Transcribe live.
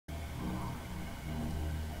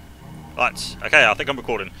Right, okay, I think I'm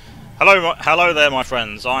recording. Hello there, my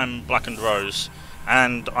friends. I'm Blackendrose,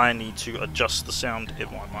 and I need to adjust the sound in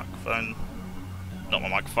my microphone. Not my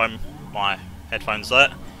microphone, my headphones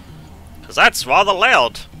there. Because that's rather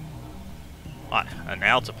loud. Right, and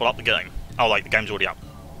now to pull up the game. Oh, like, the game's already up.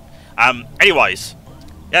 Anyways.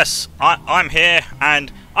 Yes, I'm here,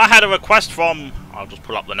 and I had a request from... I'll just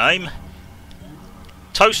pull up the name.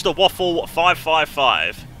 Toaster Waffle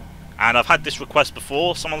 555. And I've had this request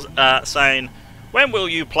before. Someone's saying, when will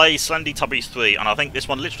you play Slendytubbies 3? And I think this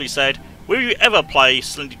one literally said, will you ever play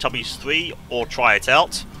Slendytubbies 3 or try it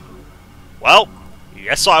out? Well,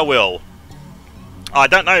 yes I will. I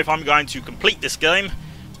don't know if I'm going to complete this game,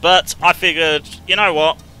 but I figured, you know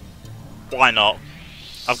what? Why not?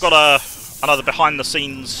 I've got another behind the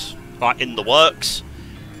scenes right in the works,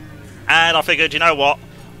 and I figured, you know what?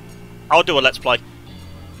 I'll do a Let's Play.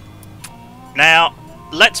 Now,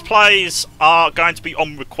 Let's Plays are going to be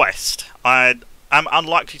on request. I am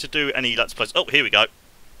unlikely to do any Let's Plays. Oh, here we go.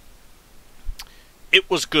 It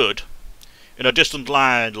was good. In a distant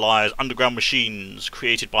land lies underground machines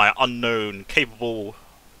created by the unknown, capable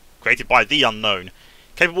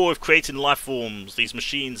of creating life forms. These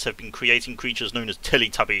machines have been creating creatures known as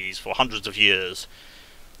Teletubbies for hundreds of years.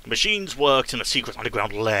 The machines worked in a secret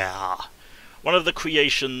underground lair. One of the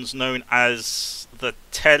creations, known as the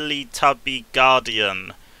Teletubby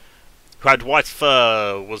Guardian, who had white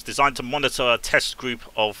fur, was designed to monitor a test group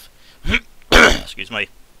of excuse me,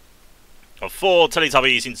 of 4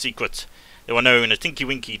 Teletubbies in secret. They were known as Tinky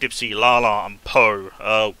Winky, Dipsy, Lala, and Po.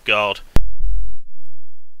 Oh god.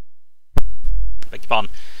 Beg your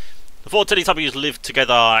pardon. The 4 Teletubbies lived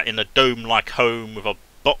together in a dome-like home with a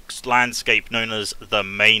boxed landscape known as the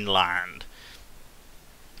mainland.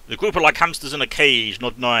 The group were like hamsters in a cage,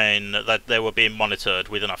 not knowing that they were being monitored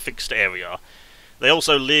within a fixed area. They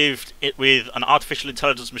also lived with an artificial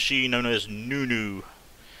intelligence machine known as Nunu.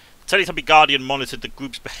 The Teletubby Guardian monitored the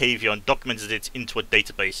group's behaviour and documented it into a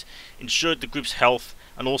database, ensured the group's health,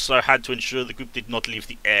 and also had to ensure the group did not leave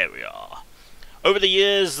the area. Over the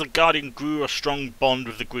years, the Guardian grew a strong bond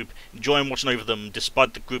with the group, enjoying watching over them,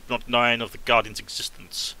 despite the group not knowing of the Guardian's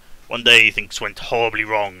existence. One day, things went horribly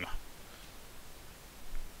wrong.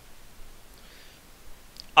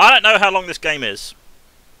 I don't know how long this game is.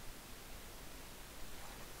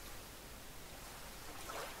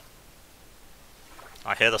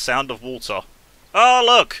 I hear the sound of water. Oh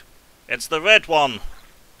look! It's the red one!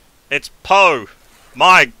 It's Po!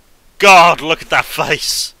 My god, look at that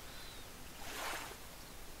face!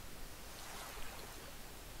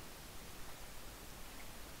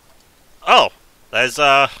 Oh! There's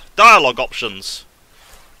dialogue options.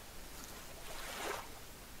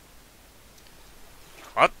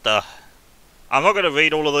 What the... I'm not going to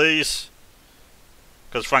read all of these,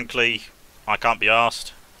 because frankly, I can't be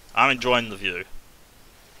arsed. I'm enjoying the view.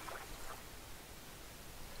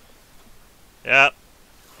 Yeah,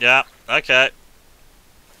 okay.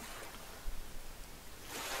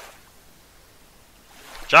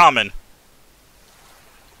 Charming.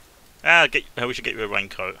 We should get you a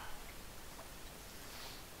raincoat.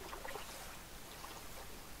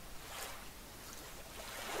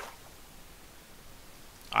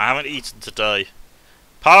 I haven't eaten today.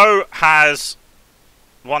 Po has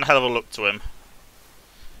one hell of a look to him.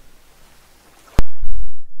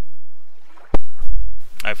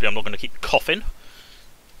 Hopefully I'm not going to keep coughing.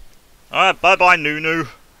 Alright, bye bye Nunu.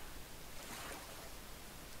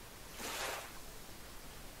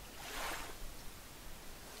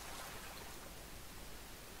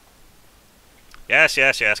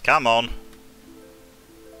 Yes, come on.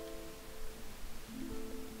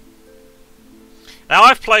 Now,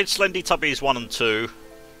 I've played Slendytubbies 1 and 2.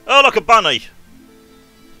 Oh, look, a bunny!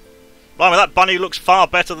 Blimey, that bunny looks far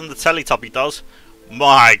better than the Teletubby does.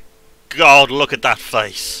 My god, look at that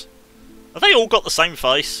face. Have they all got the same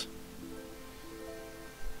face?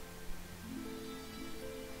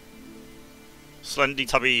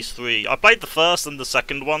 Slendytubbies 3. I played the first and the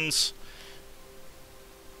second ones.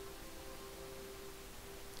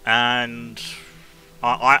 And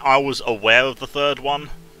I was aware of the third one.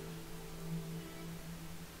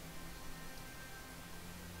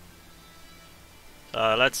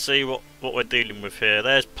 Let's see what we're dealing with here.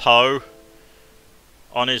 There's Po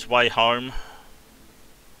on his way home.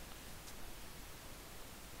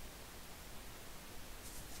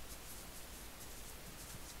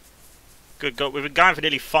 Good God, we've been going for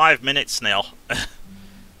nearly 5 minutes now.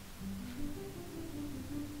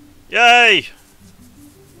 Yay!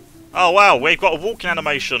 Oh wow, we've got a walking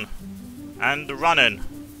animation. And running.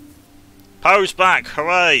 Po's back,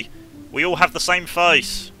 hooray! We all have the same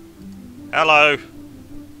face. Hello.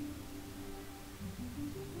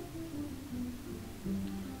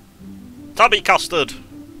 Tubby custard!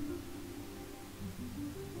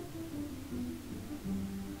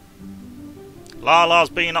 Lala's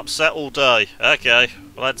been upset all day. Okay,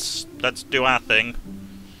 let's do our thing.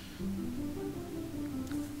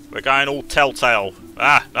 We're going all telltale.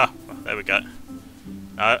 Ah, no, there we go.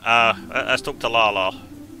 No, let's talk to Lala.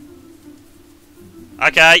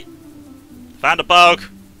 Okay, found a bug.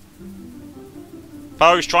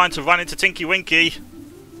 Poe's trying to run into Tinky Winky.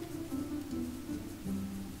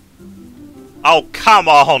 Oh, come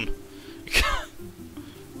on!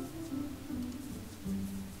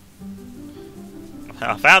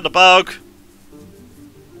 I found a bug.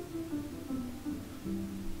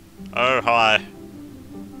 Oh, hi.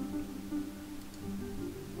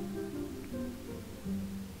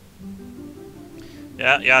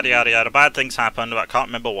 Yeah, yada yada yada. Bad things happened, but I can't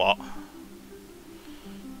remember what.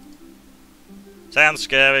 Sounds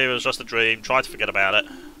scary, it was just a dream. Try to forget about it.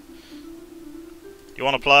 You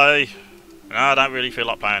want to play? No, I don't really feel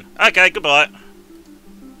like playing. Okay, goodbye.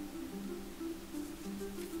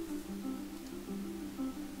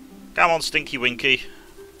 Come on, Stinky Winky.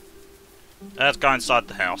 Let's go inside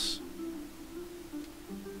the house.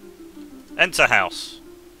 Enter house.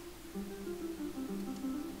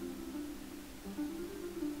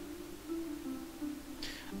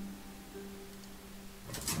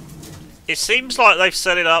 It seems like they've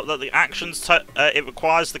set it up that the actions it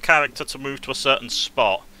requires the character to move to a certain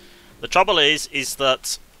spot. The trouble is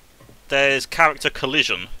that there's character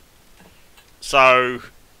collision. So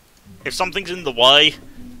if something's in the way,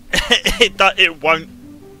 it won't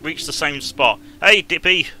reach the same spot. Hey,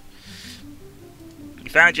 Dippy, you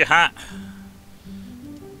found your hat.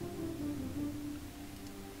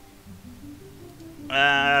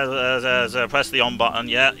 Press the on button.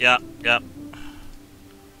 Yeah.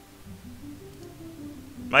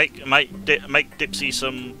 Make Dipsy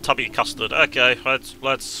some tubby custard. Okay,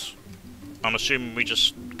 let's. I'm assuming we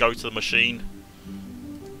just go to the machine.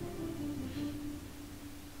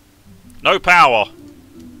 No power.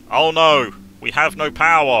 Oh no, we have no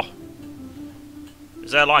power. Is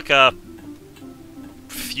there like a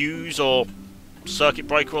fuse or circuit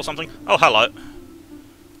breaker or something? Oh, hello.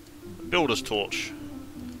 Builder's torch.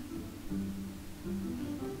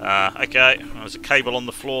 Okay, there's a cable on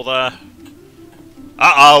the floor there.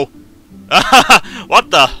 Uh-oh! What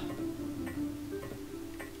the?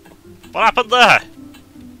 What happened there?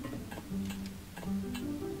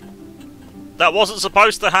 That wasn't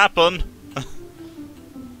supposed to happen.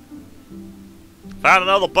 Found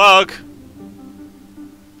another bug.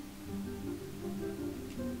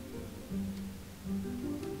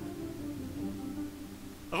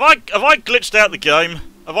 Have I glitched out the game?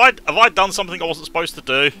 Have I done something I wasn't supposed to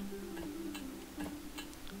do?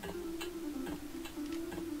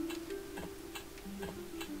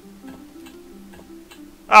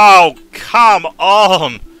 Oh, come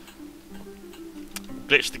on!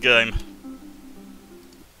 Glitched the game.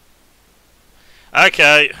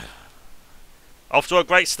 Okay. Off to a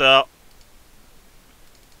great start.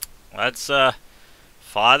 Let's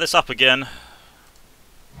fire this up again.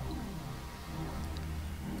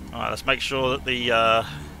 Alright, let's make sure that the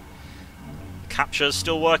capture's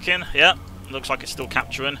still working. Yep, looks like it's still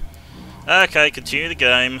capturing. Okay, continue the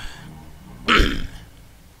game.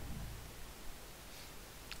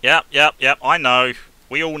 Yep, I know.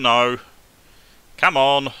 We all know. Come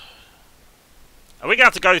on. Are we going to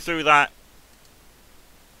have to go through that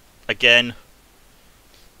again?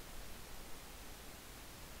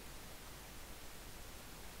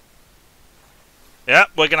 Yep,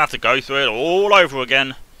 we're going to have to go through it all over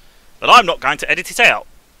again. But I'm not going to edit it out.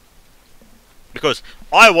 Because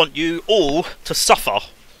I want you all to suffer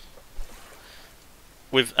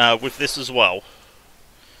with this as well.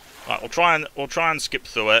 Right, we'll try and skip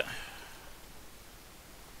through it.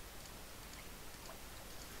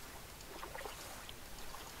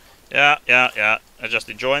 Yeah. I'm just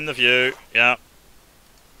enjoying the view. Yeah.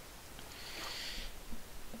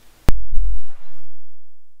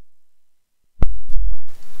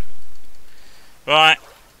 Right,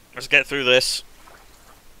 let's get through this.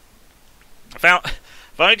 I've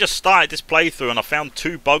only just started this playthrough and I found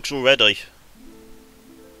 2 bugs already.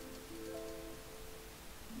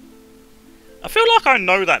 I feel like I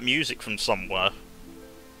know that music from somewhere.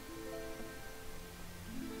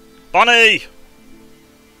 Bunny!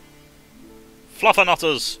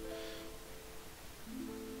 Fluffernutters!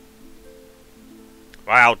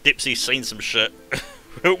 Wow, Dipsy's seen some shit.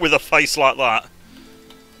 With a face like that.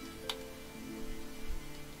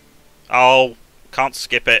 Oh, can't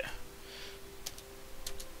skip it.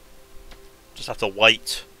 Just have to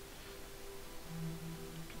wait.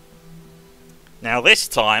 Now this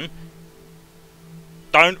time,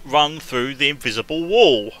 don't run through the invisible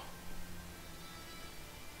wall.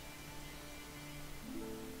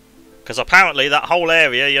 Because apparently that whole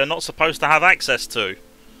area you're not supposed to have access to.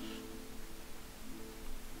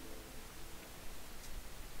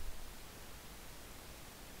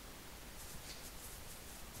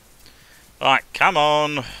 Right, come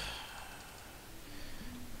on.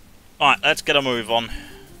 Right, let's get a move on.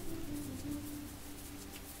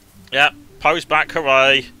 Yeah, pose back,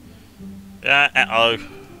 hooray. Yeah, uh-oh.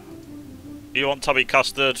 You want tubby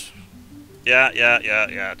custard?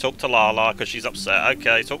 Yeah. Talk to Lala, because she's upset.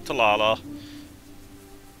 Okay, talk to Lala.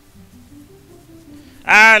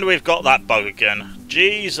 And we've got that bug again.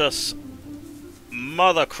 Jesus.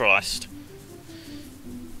 Mother Christ.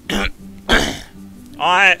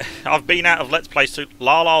 I've been out of Let's Play to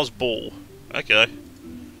Lala's ball. Okay.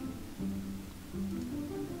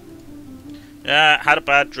 Yeah, had a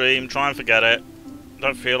bad dream. Try and forget it.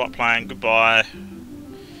 Don't feel like playing. Goodbye.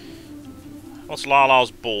 What's Lala's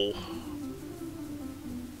ball?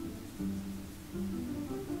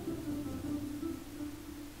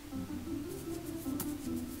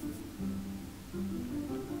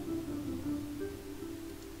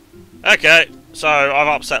 Okay, so I've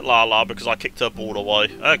upset Lala because I kicked her ball away.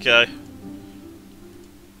 Okay.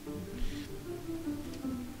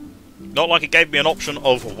 Not like it gave me an option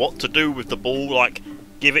of what to do with the ball, like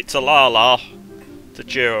give it to Lala to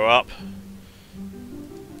cheer her up.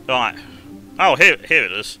 Right. Oh, here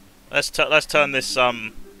it is. Let's turn this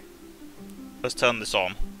on.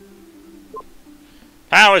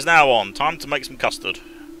 Power is now on. Time to make some custard.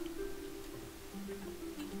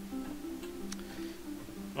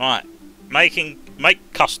 Right.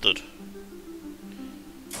 Make custard.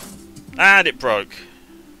 And it broke.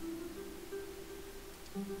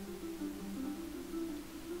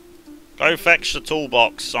 Go fetch the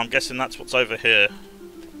toolbox. So I'm guessing that's what's over here.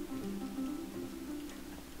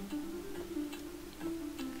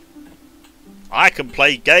 I can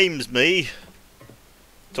play games, me.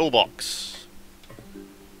 Toolbox.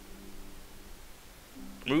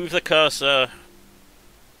 Move the cursor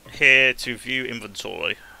here to view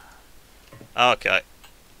inventory. Okay.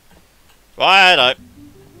 Righto.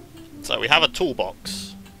 So we have a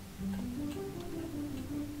toolbox.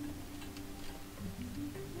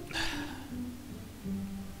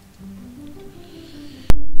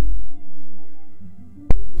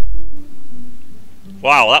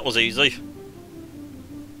 Wow, that was easy.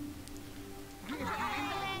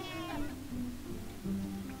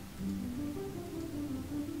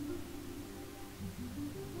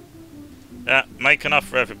 Yeah, make enough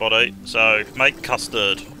for everybody, so make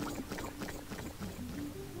custard.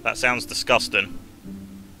 That sounds disgusting.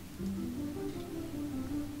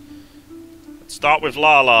 Let's start with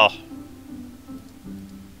Lala.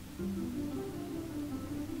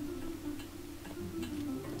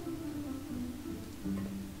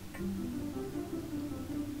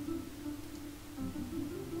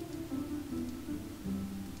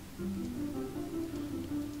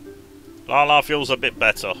 Lala feels a bit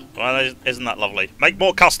better. Well, isn't that lovely? Make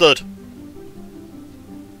more custard!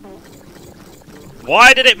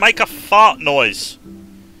 Why did it make a fart noise?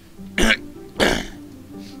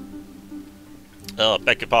 Oh,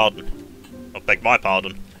 beg your pardon. Or beg my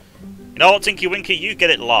pardon. You know what, Tinky Winky? You get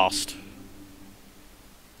it last.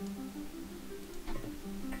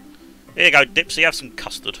 Here you go, Dipsy. Have some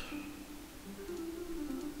custard.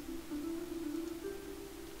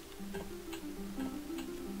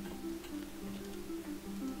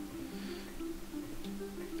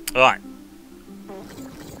 Right.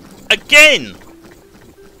 Again!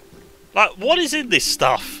 Like, what is in this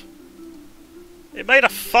stuff? It made a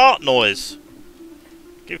fart noise.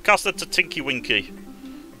 Give custard to Tinky Winky.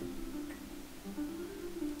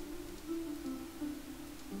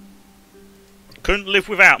 Couldn't live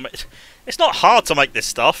without me. It's not hard to make this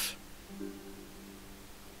stuff.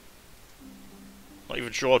 Not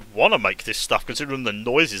even sure I'd want to make this stuff, considering the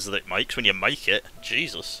noises that it makes when you make it.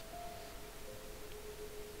 Jesus.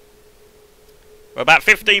 We're about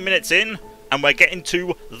 15 minutes in, and we're getting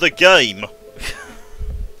to the game.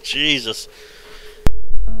 Jesus.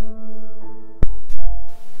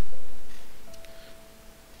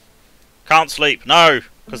 Can't sleep. No,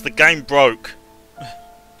 because the game broke.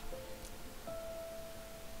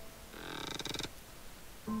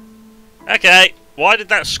 Okay, why did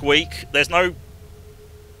that squeak? There's no...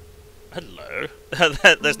 Hello?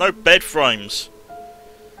 There's no bed frames.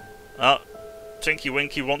 Tinky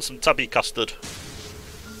Winky wants some tubby custard.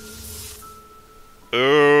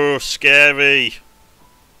 Oh, scary.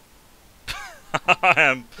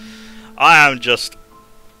 I'm just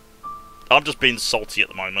being salty at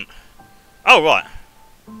the moment. Oh, right.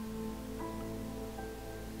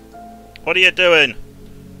 What are you doing?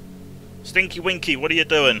 Stinky Winky, what are you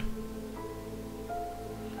doing?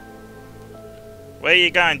 Where are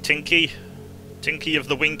you going, Tinky? Tinky of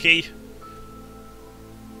the Winky?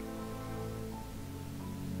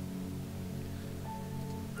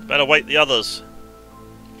 Better wait the others.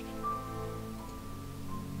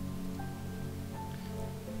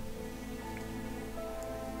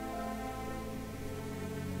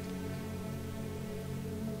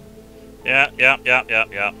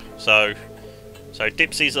 Yeah. So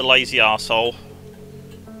Dipsy's a lazy arsehole.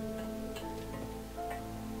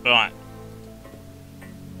 Right.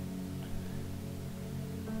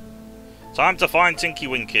 Time to find Tinky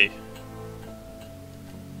Winky.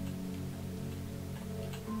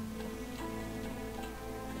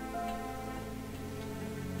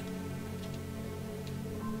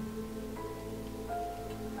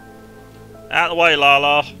 Out of the way,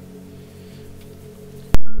 Lala.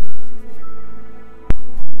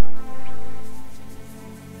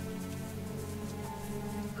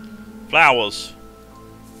 Flowers.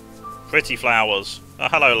 Pretty flowers. Oh,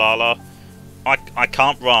 hello, Lala. I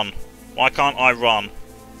can't run. Why can't I run?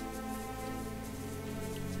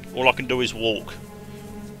 All I can do is walk.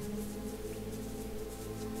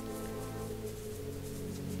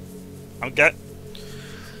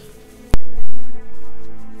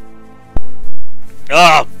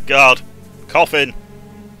 Oh, God. Coughing.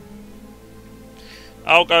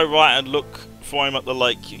 I'll go right and look for him at the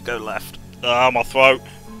lake. You go left. Ah, my throat.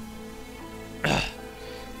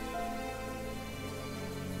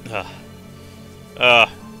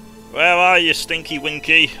 Where are you, Stinky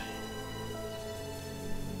Winky?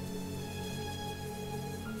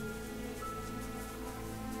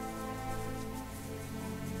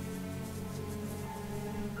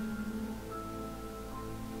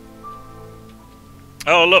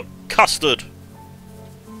 Oh, look, custard.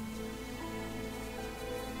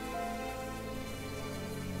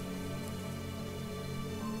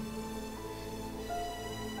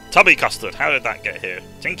 Tubby custard, how did that get here?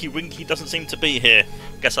 Tinky Winky doesn't seem to be here.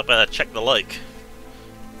 Guess I better check the lake.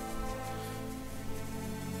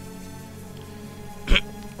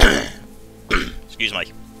 Excuse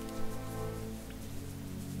me.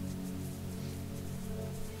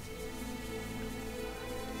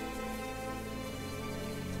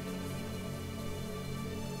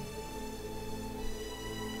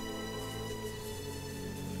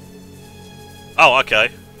 Oh, okay.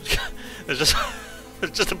 There's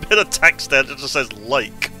just a bit of text there that just says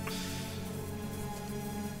lake.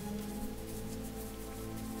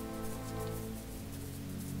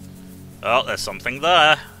 Oh, there's something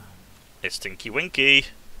there. It's Tinky Winky.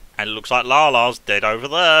 And it looks like Lala's dead over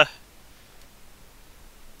there.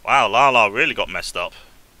 Wow, Lala really got messed up.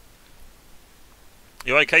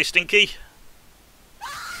 You okay, Stinky?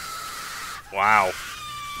 Wow.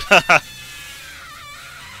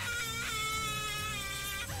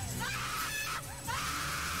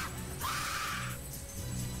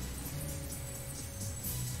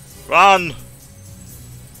 Run!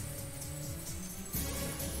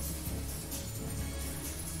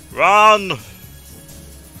 Run!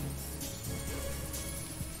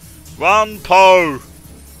 Run, Poe!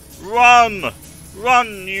 Run!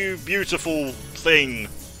 Run, you beautiful thing!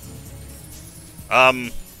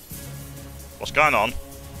 What's going on?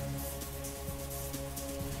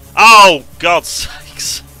 Oh, God's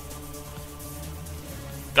sakes!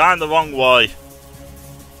 Going the wrong way.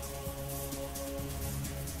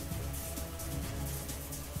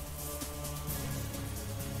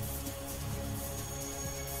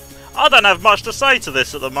 I don't have much to say to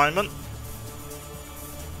this at the moment.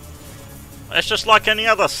 It's just like any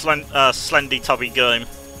other Slendytubby game.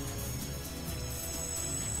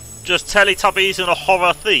 Just Teletubbies in a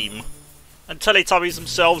horror theme. And Teletubbies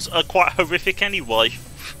themselves are quite horrific anyway.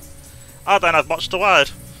 I don't have much to add.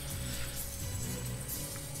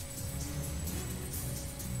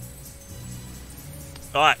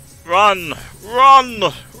 Right, run! Run!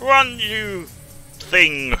 Run, you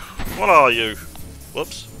thing! What are you?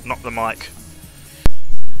 Whoops. Knock the mic.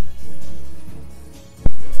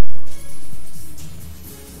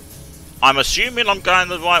 I'm assuming I'm going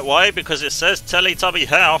the right way because it says Teletubby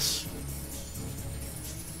House.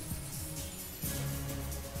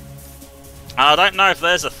 I don't know if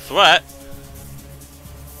there's a threat.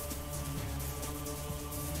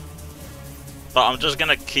 But I'm just going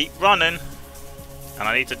to keep running. And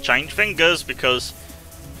I need to change fingers because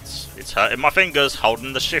it's hurting my fingers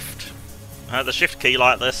holding the shift key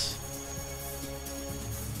like this.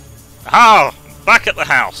 Ah! Back at the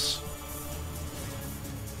house!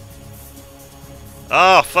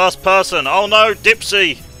 Ah, first person! Oh no,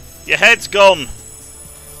 Dipsy! Your head's gone!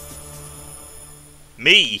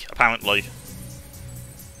 Me, apparently.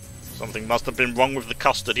 Something must have been wrong with the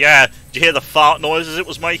custard. Yeah, did you hear the fart noises it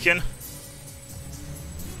was making?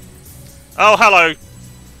 Oh, hello,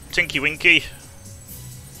 Tinky Winky.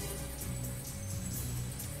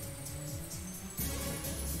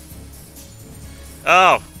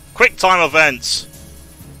 Oh, quick time events.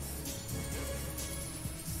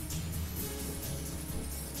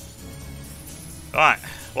 Right,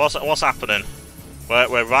 what's happening?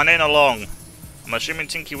 We're running along. I'm assuming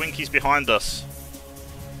Tinky Winky's behind us.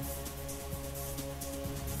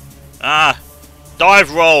 Ah,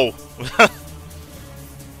 dive roll.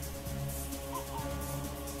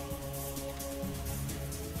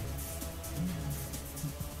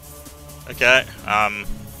 Okay,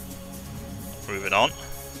 moving on.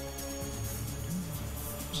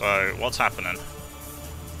 So, what's happening?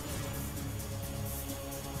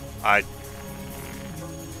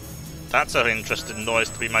 That's an interesting noise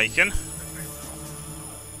to be making.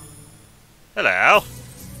 Hello.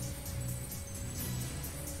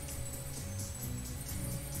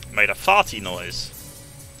 Made a farty noise.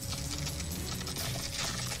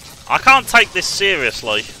 I can't take this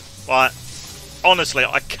seriously. Like, honestly,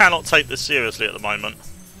 I cannot take this seriously at the moment.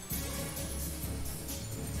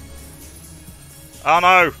 Oh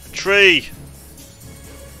no, a tree!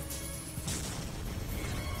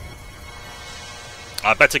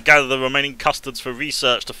 I better gather the remaining custards for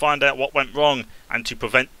research to find out what went wrong and to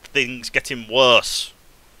prevent things getting worse.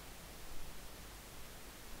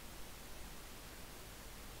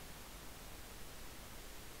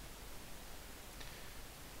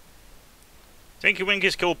 Tinky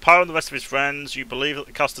Winky's killed Poe and the rest of his friends. You believe that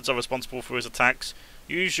the custards are responsible for his attacks.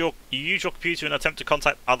 You use your computer in an attempt to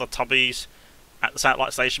contact other tubbies at the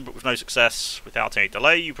satellite station, but with no success. Without any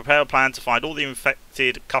delay, you prepare a plan to find all the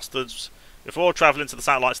infected custards before travelling to the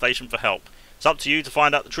satellite station for help. It's up to you to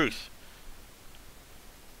find out the truth.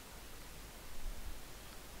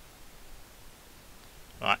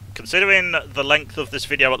 Right, considering the length of this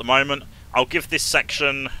video at the moment, I'll give this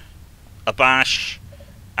section a bash,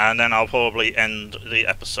 and then I'll probably end the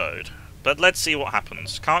episode. But let's see what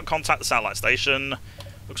happens. Can't contact the satellite station.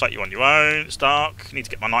 Looks like you're on your own. It's dark. Need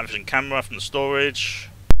to get my night vision camera from the storage.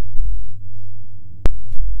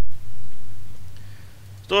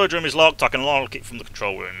 Storage room is locked. I can unlock it from the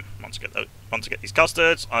control room. Once I get these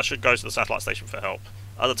custards, I should go to the satellite station for help.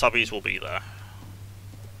 Other tubbies will be there.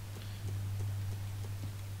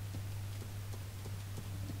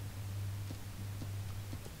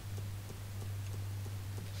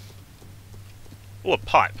 Oh, a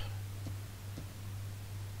pipe.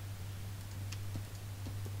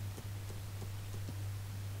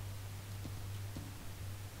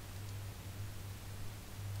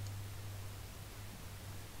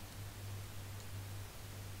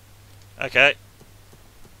 Okay.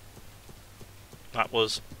 That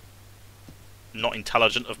was not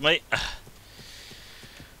intelligent of me.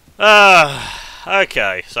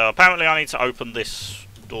 Okay, so apparently I need to open this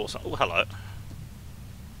door. Oh, hello.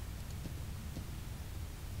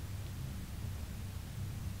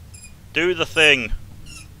 Do the thing.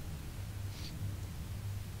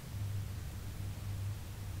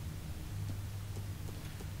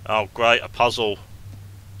 Oh great, a puzzle.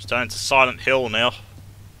 It's turning to Silent Hill now.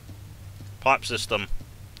 Pipe system.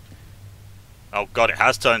 Oh god, it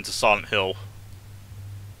has turned to Silent Hill.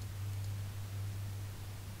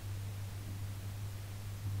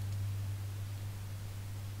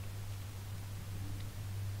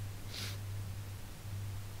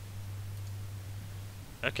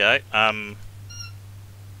 Okay,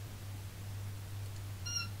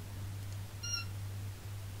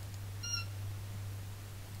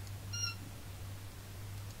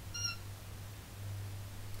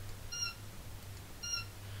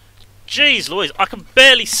 Jeez Louise, I can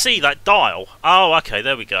barely see that dial. Oh, okay,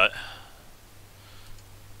 there we go.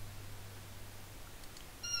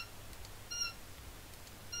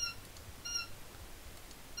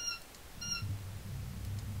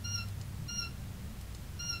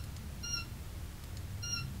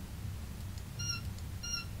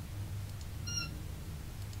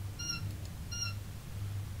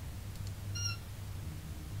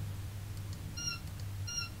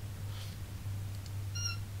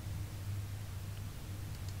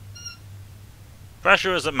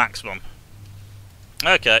 Pressure is at maximum.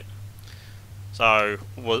 Okay. So,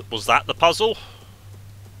 was that the puzzle?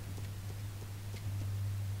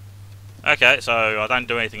 Okay, so I don't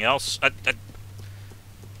do anything else.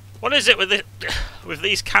 What is it with this, with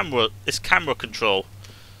this camera control?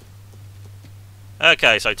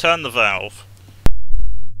 Okay, so turn the valve.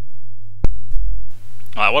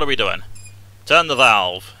 Alright, what are we doing? Turn the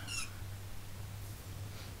valve.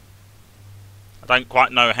 I Don't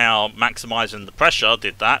quite know how maximising the pressure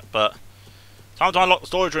did that, but time to unlock the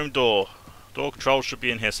storage room door. Door controls should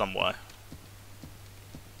be in here somewhere.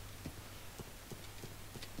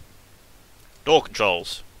 Door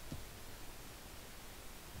controls.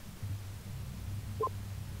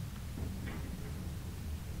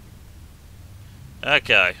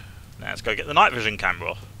 Okay, now let's go get the night vision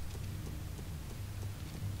camera.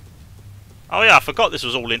 Oh yeah, I forgot this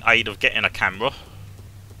was all in aid of getting a camera.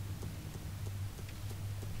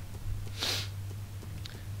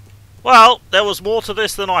 Well, there was more to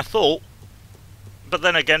this than I thought. But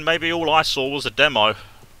then again, maybe all I saw was a demo.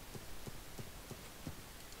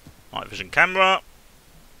 Night vision camera.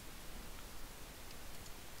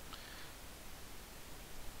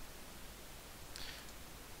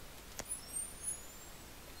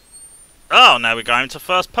 Oh, now we're going to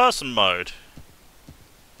first person mode.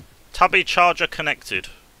 Tubby charger connected.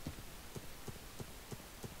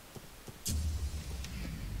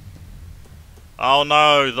 Oh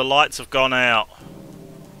no, the lights have gone out.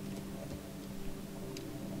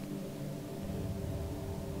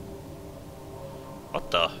 What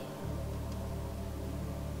the?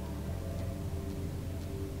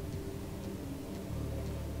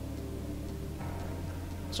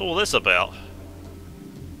 What's all this about?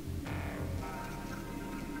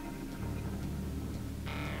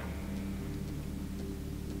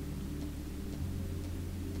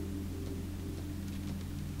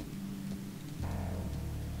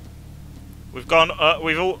 We've gone.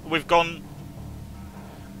 We've gone.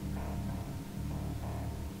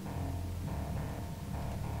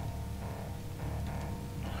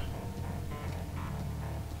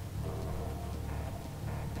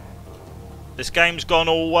 This game's gone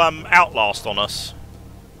all Outlast on us.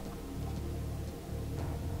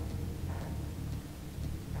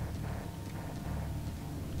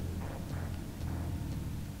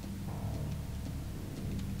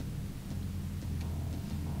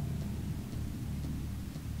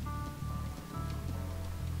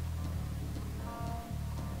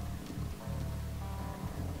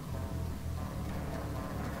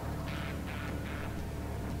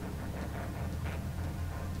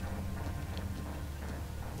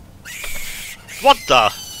 What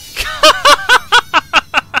the?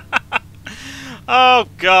 Oh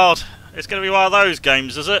god, it's going to be one of those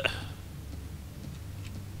games, is it?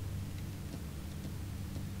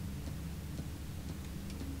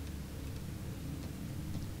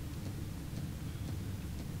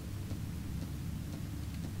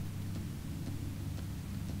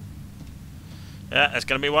 Yeah, it's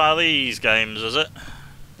going to be one of these games, is it?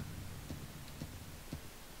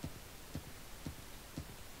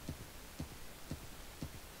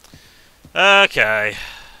 Okay.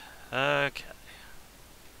 Okay.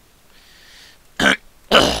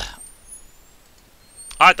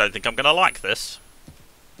 I don't think I'm going to like this.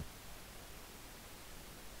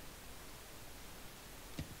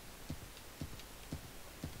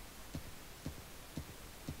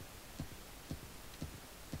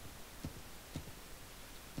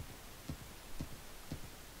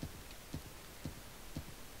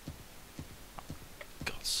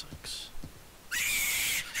 God's sakes.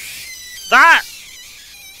 That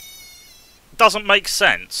doesn't make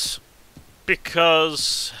sense,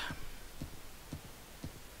 because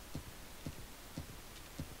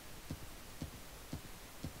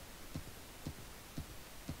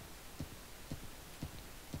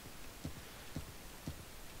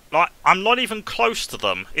like, I'm not even close to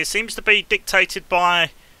them. It seems to be dictated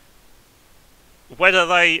by whether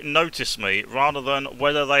they notice me rather than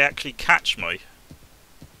whether they actually catch me.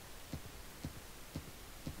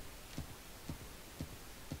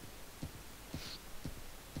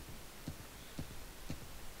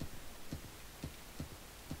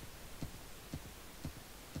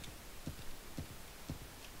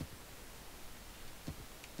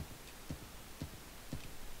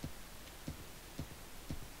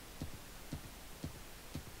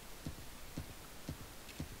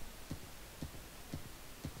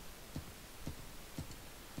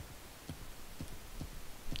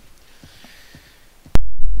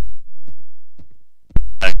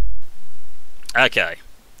 Okay,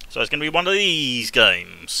 so it's going to be one of these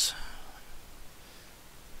games.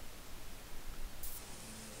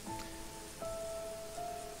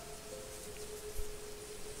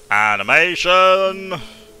 Animation!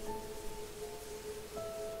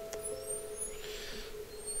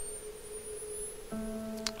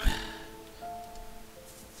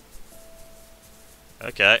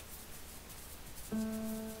 Okay.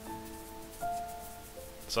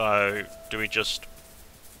 So, do we just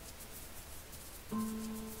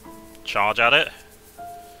charge at it?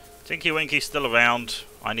 Tinky Winky's still around.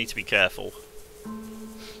 I need to be careful.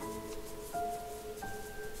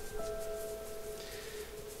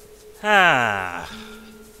 Ah.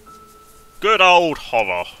 Good old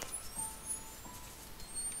horror.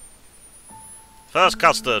 First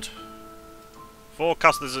custard. 4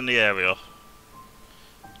 custards in the area.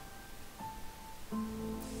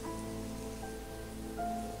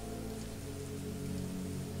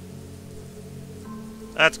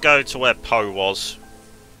 Let's go to where Poe was.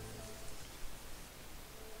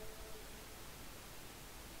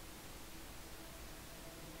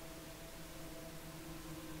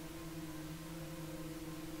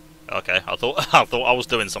 Okay, I thought I was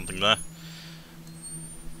doing something there.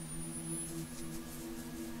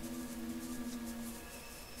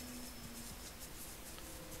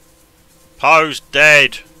 Poe's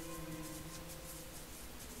dead.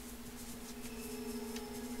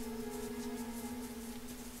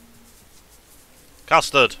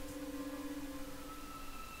 Custard.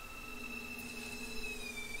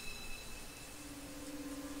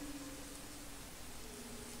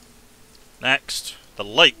 Next, the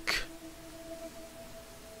lake.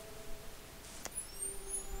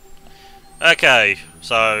 Okay,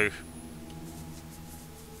 so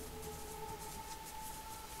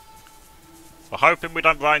we're hoping we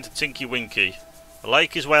don't run into Tinky Winky. The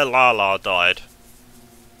lake is where Lala died.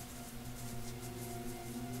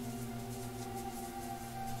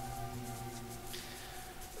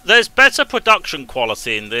 There's better production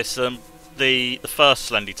quality in this than the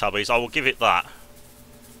first Slendytubbies, I will give it that.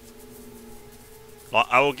 Like,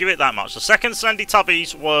 I will give it that much. The second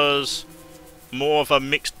Slendytubbies was more of a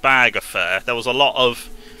mixed bag affair. There was a lot of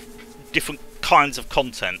different kinds of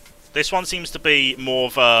content. This one seems to be more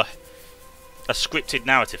of a scripted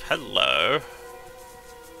narrative. Hello.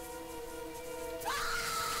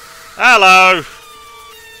 Hello.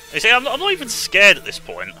 You see, I'm not even scared at this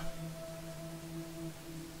point.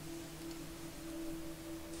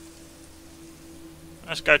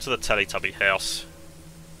 Let's go to the Teletubby house.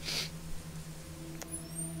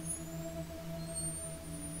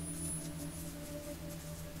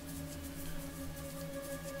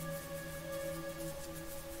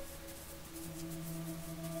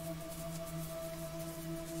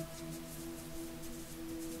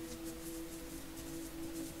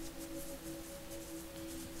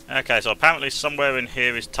 Okay, so apparently somewhere in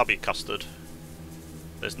here is Tubby Custard.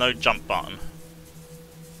 There's no jump button.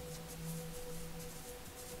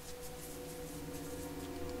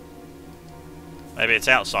 Maybe it's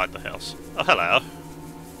outside the house. Oh, hello.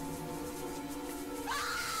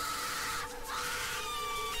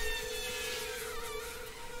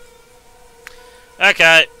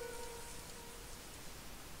 Okay.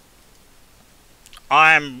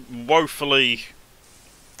 I am woefully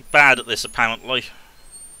bad at this, apparently.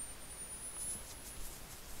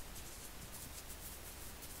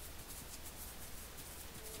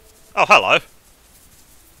 Oh, hello.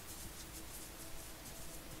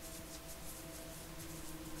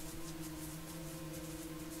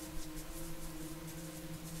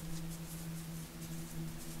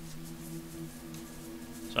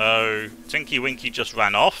 So, Tinky Winky just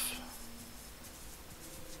ran off.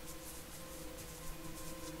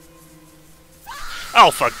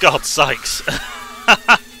 Oh, for God's sakes!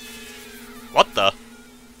 What the?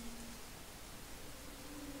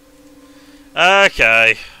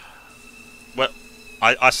 Okay. Well,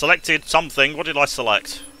 I selected something. What did I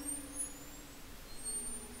select?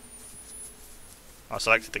 I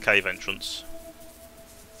selected the cave entrance.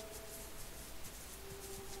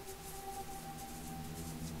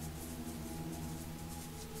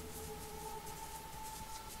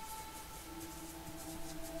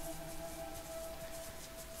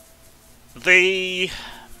 The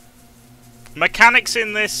mechanics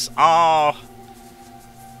in this are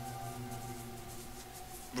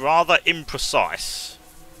rather imprecise.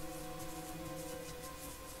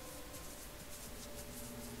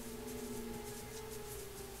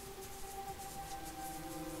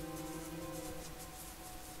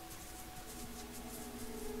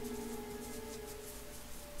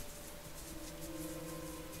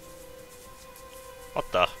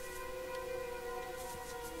 What the?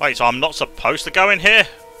 Wait, so I'm not supposed to go in here?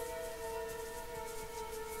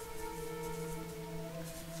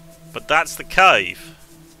 But that's the cave.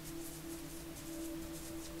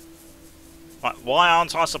 Like, why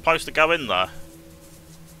aren't I supposed to go in there?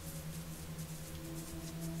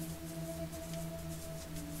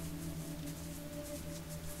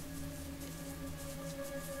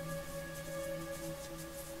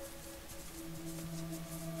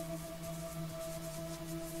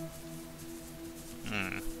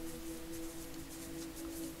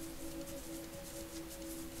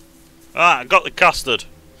 Ah, I got the custard.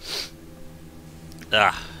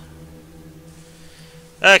 Ah.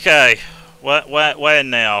 Okay. Where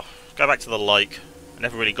now? go back to the lake. I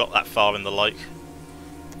never really got that far in the lake.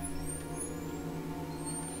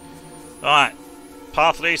 Alright,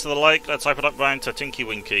 path leads to the lake. Let's open up round to Tinky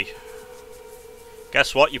Winky.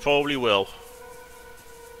 Guess what? You probably will.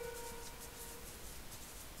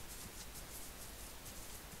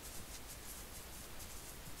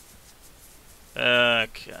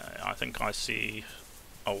 Okay, I think I see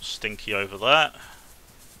old Stinky over there.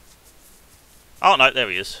 Oh no, there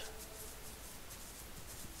he is.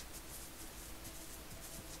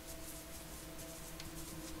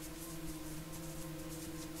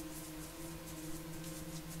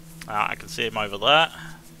 I can see him over there.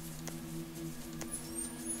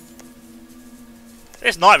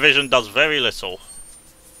 This night vision does very little.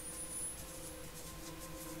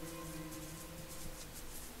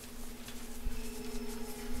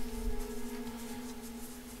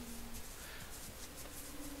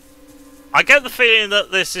 I get the feeling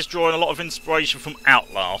that this is drawing a lot of inspiration from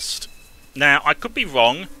Outlast. Now, I could be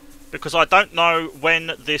wrong, because I don't know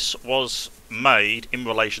when this was made in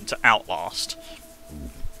relation to Outlast.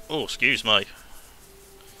 Oh, excuse me.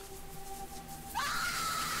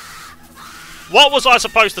 What was I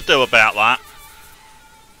supposed to do about that?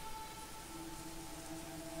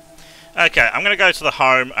 Okay, I'm going to go to the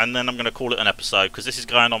home and then I'm going to call it an episode, because this is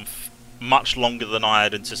going on much longer than I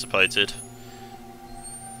had anticipated.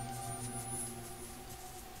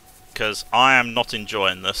 Because I am not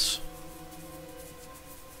enjoying this.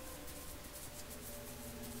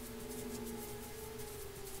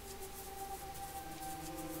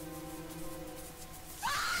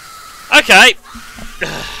 Okay.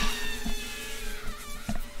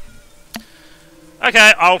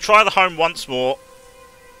 Okay, I'll try the home once more.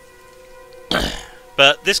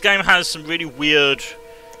 But this game has some really weird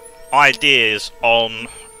ideas on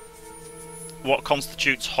what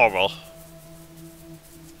constitutes horror.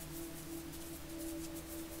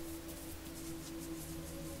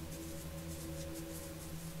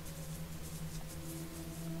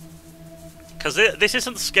 Because this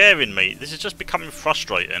isn't scaring me, this is just becoming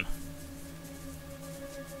frustrating.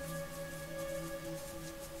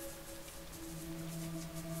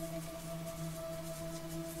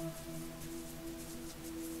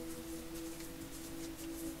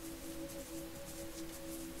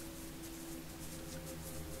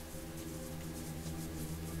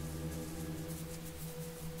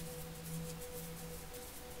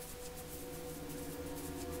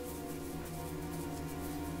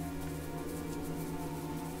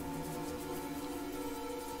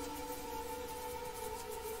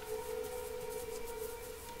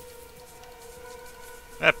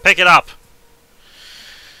 Pick it up.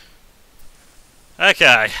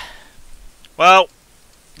 Okay. Well,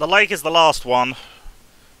 the lake is the last one,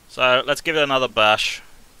 so let's give it another bash.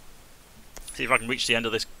 See if I can reach the end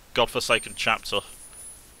of this godforsaken chapter.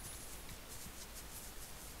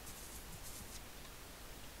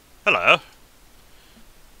 Hello.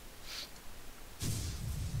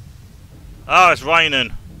 Oh, it's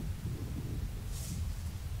raining.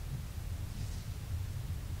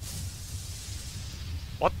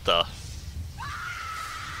 What the?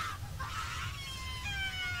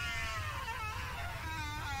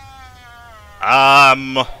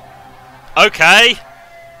 Okay.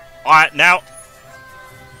 Now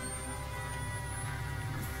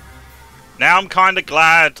I'm kind of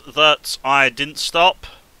glad that I didn't stop,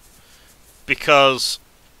 because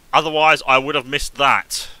otherwise I would have missed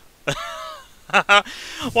that.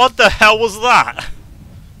 What the hell was that?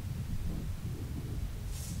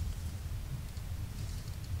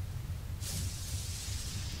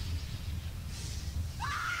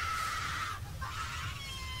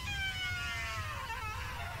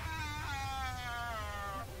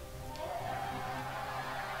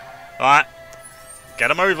 Alright, get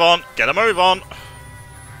a move on, get a move on.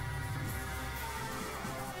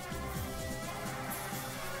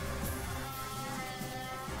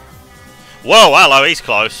 Whoa, hello, he's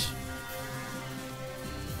close.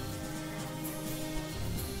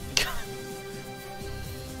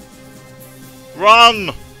 Run!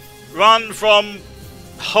 Run from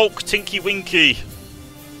Hulk Tinky Winky.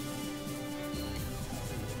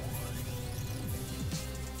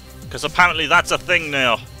 Because apparently that's a thing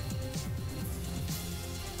now.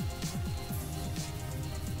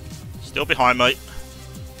 Still behind, mate.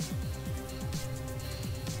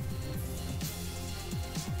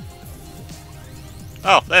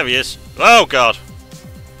 Oh, there he is. Oh god.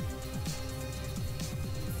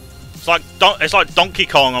 It's like Donkey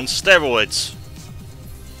Kong on steroids.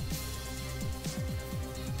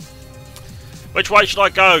 Which way should I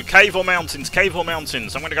go? Cave or mountains? Cave or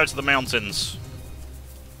mountains? I'm going to go to the mountains.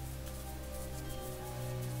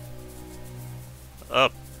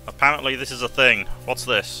 Apparently this is a thing. What's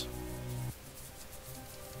this?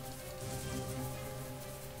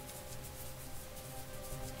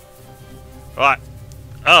 Right.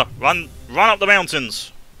 Oh, run up the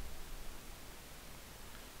mountains.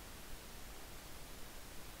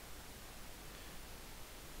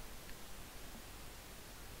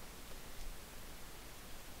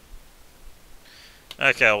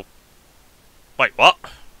 Okay. Wait, what?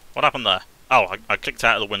 What happened there? Oh, I clicked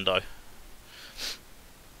out of the window.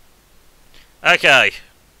 Okay.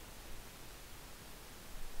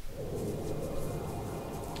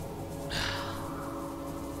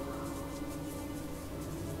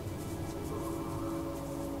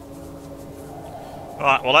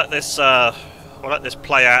 Right, we'll let this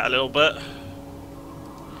play out a little bit.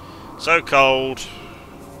 So cold.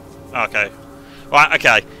 Okay. Right,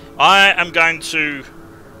 okay. I am going to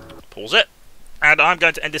pause it, and I'm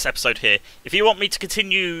going to end this episode here. If you want me to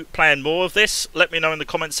continue playing more of this, let me know in the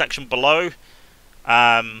comment section below.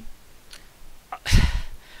 I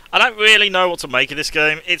don't really know what to make of this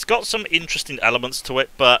game. It's got some interesting elements to it,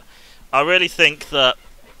 but I really think that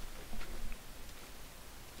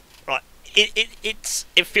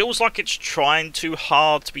it feels like it's trying too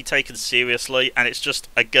hard to be taken seriously, and it's just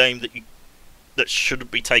a game that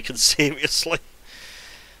shouldn't be taken seriously.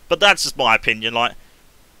 But that's just my opinion. Like,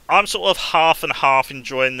 I'm sort of half and half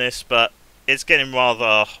enjoying this, but it's getting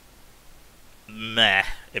rather meh,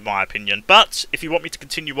 in my opinion. But if you want me to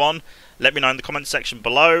continue on, let me know in the comment section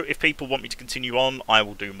below. If people want me to continue on, I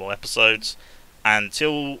will do more episodes.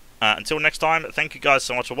 Until next time, thank you guys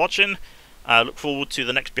so much for watching. Look forward to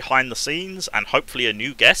the next behind the scenes and hopefully a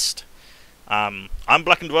new guest. I'm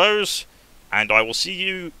Blackendrose, and I will see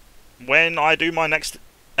you when I do my next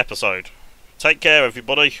episode. Take care,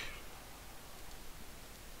 everybody.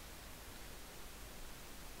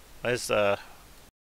 Where's